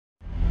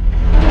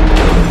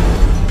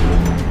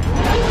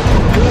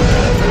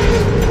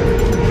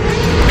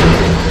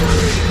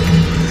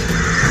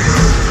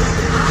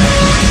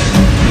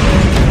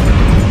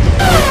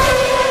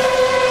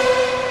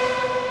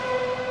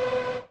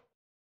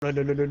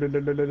Let's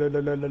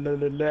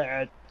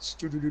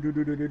do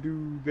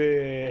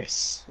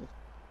this.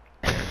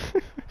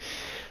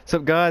 What's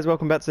up guys,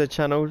 welcome back to the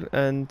channel,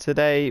 and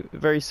today,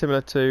 very similar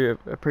to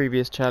a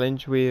previous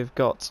challenge, we have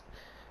got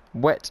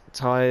wet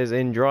tyres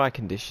in dry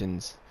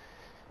conditions.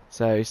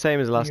 So same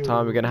as last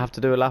time, we're going to have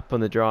to do a lap on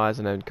the dries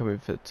and then come in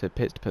to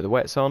pits to put the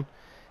wets on.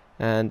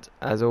 And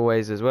as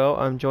always as well,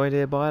 I'm joined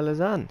here by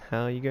Lazanne.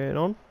 How are you going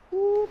on?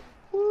 Whoop,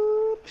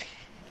 whoop.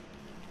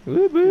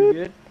 Whoop, Too whoop.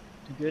 good.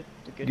 Too good.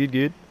 Too good. Good,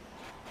 good.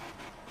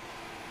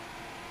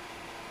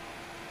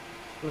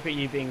 Look at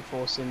you being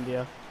Force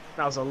India.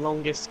 That was the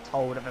longest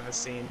hold I've ever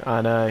seen.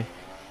 I know.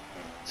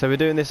 So we're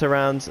doing this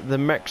around the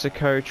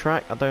Mexico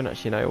track. I don't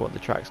actually know what the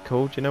track's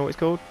called. Do you know what it's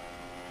called?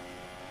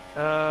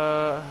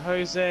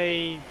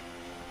 Jose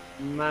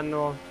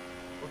Manuel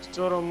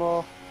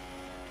Ostoromo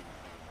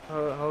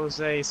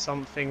Jose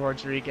something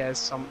Rodriguez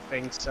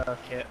something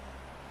circuit.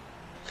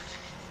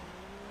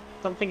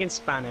 Something in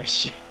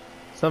Spanish.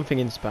 Something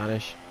in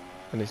Spanish.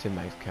 And it's in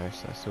Mexico,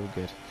 so that's all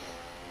good.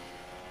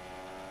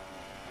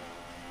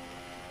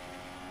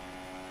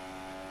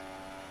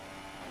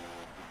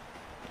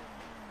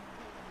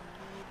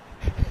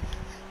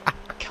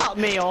 Cut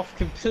me off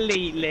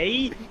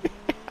completely.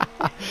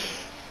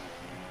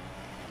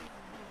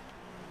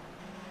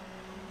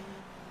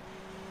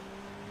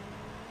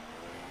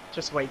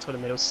 Just wait till the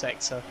middle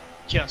sector.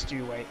 Just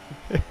you wait.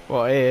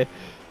 What, here?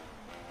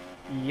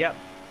 Yep.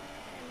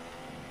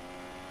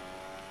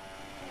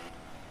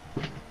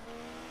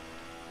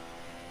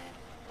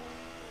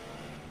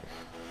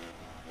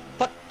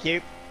 Fuck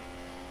you.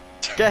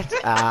 Get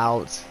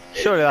out.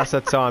 Surely that's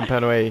a time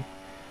penalty.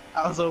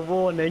 That was a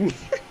warning.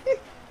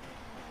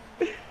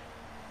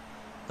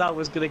 That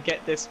was gonna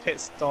get this pit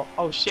stop.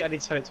 Oh shit, I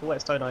need to turn it to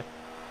west, don't I?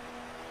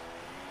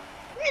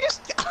 You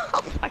just...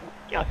 Oh my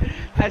god.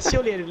 That's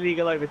surely an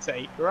illegal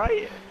overtake,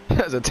 right?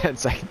 That's a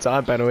 10-second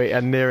time penalty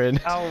and nearing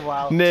Oh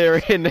wow.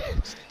 nearing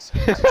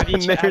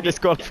have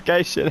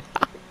disqualification.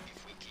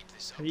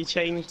 Have you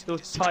changed the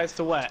tyres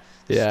to wet?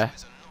 Yeah.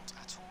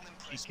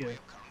 Good.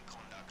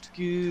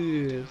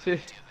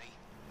 Good.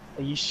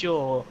 Are you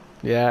sure?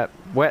 Yeah.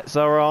 Wets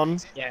are on.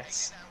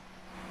 Yes.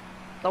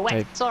 The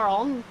wets are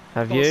on.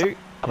 Have you?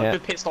 Have a Yeah.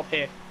 good pit stop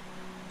here.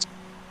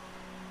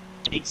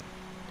 It's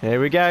Here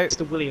we go.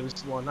 the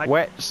Williams one.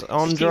 Wets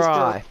on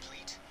dry.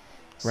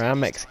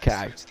 Round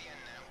Mexico.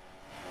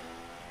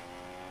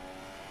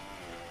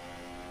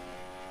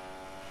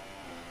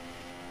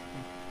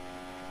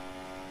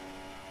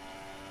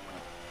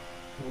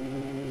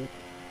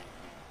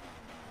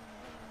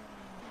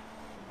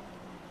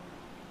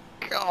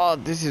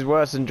 God, this is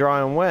worse than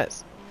dry and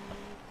wet.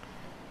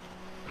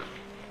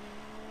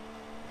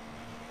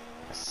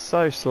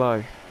 So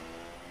slow.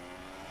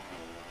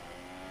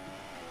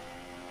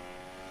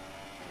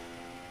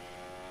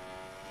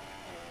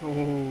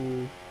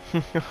 Ooh.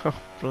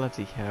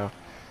 Bloody hell.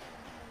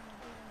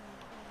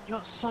 You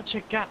got such a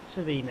gap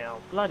to me now.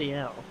 Bloody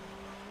hell.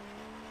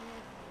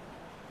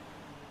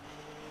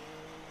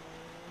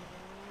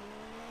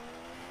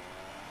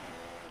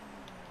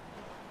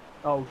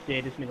 Oh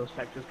dear, this middle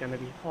sector's going to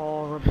be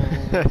horrible.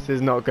 This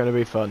is not going to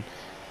be fun.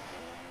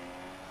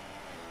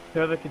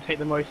 Whoever can take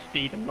the most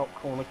speed and not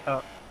corner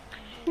cut.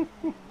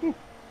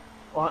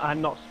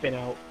 And not spin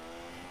out.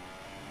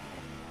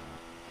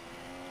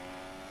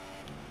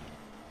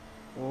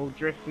 Oh,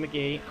 drift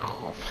McGee.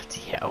 Oh,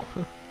 bloody hell.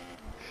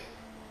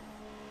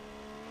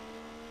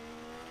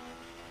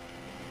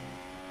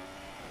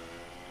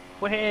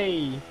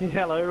 Hey,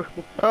 hello.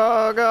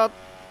 Oh god.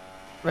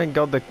 Thank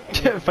god the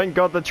thank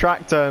god the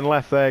track turned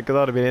left there, because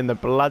I'd have been in the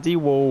bloody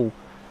wall.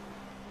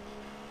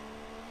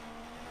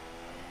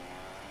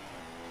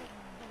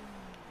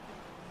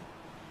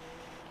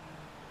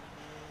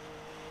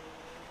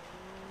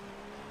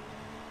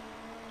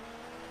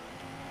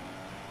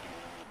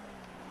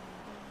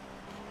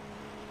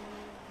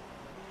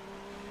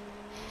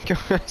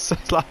 So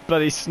it's like a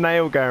bloody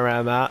snail going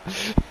around that.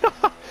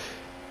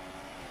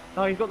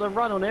 Oh, you've got the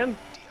run on him.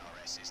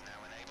 Tyres is now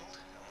enabled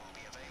and will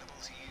be available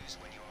to use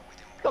when you are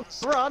within Got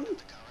the run. the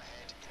car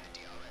ahead in the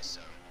DRS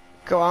zone.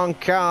 Come on,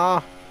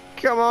 car.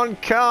 Come on,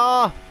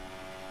 car.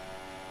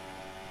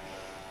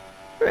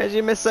 Where's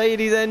your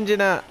Mercedes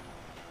engine at?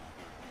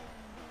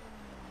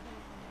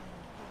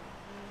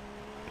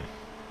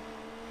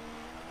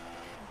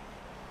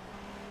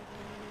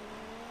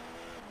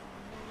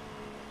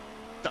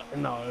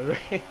 No.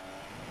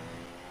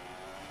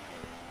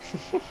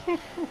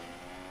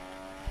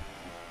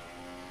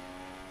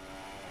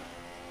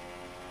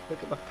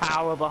 Look at the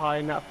power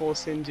behind that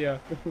Force India.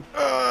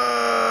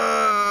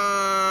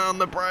 On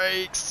the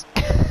brakes.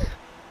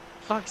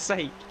 Fuck's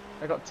sake.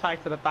 I got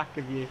tagged to the back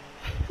of you.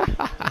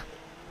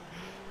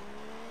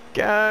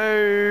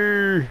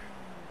 Go.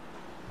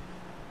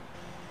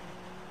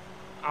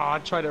 Oh, I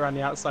tried it around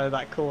the outside of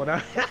that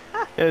corner.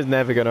 It was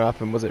never going to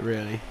happen, was it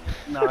really?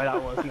 No,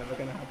 that was never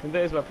going to happen. But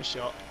it was worth a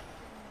shot.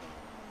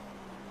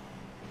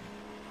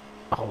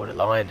 Oh, what a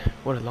line.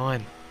 What a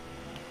line.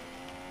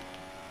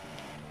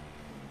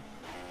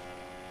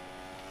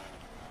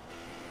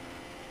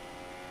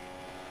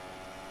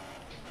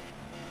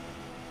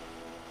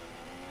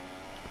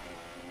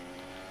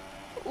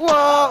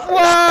 Whoa!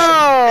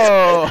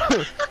 Whoa!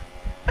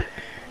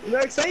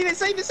 No, save it,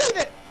 save it, save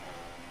it!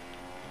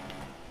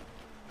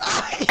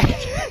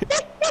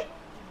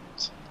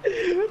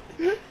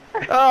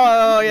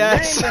 Oh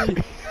yes!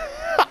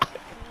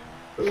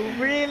 Really?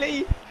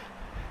 Really?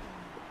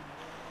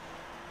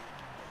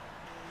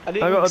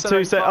 I got a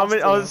 2 second. I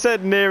mean, I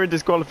said near in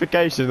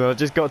disqualification, and I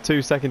just got a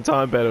 2-second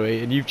time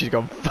penalty, and you've just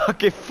gone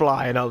fucking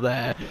flying up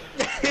there.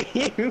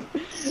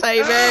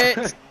 Save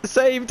it!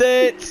 Saved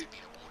it!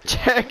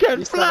 Check and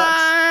You still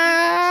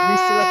have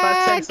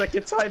that flag!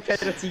 10-second time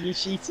penalty, you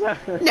cheater.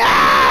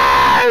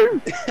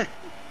 No!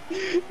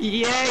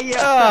 Yeah, yeah.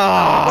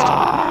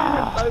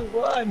 Ah! I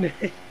won.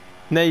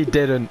 No, you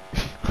didn't.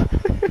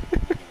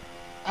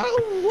 I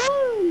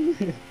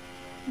won.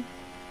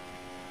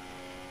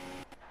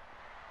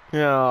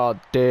 Oh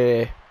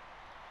dear.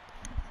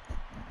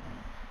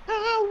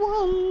 I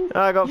won.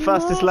 I got You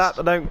fastest lap. lost.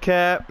 I don't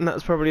care. And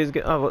that's probably as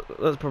good. Oh, well,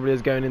 that's probably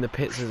as going in the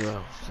pits as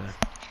well.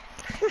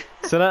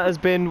 So that has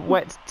been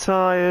wet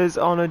tyres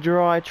on a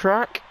dry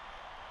track.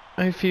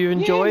 If you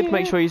enjoyed,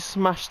 make sure you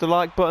smash the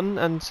like button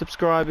and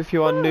subscribe if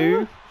you are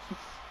new.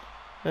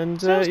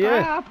 And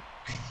yeah,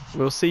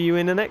 we'll see you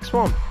in the next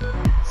one.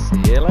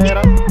 See you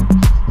later.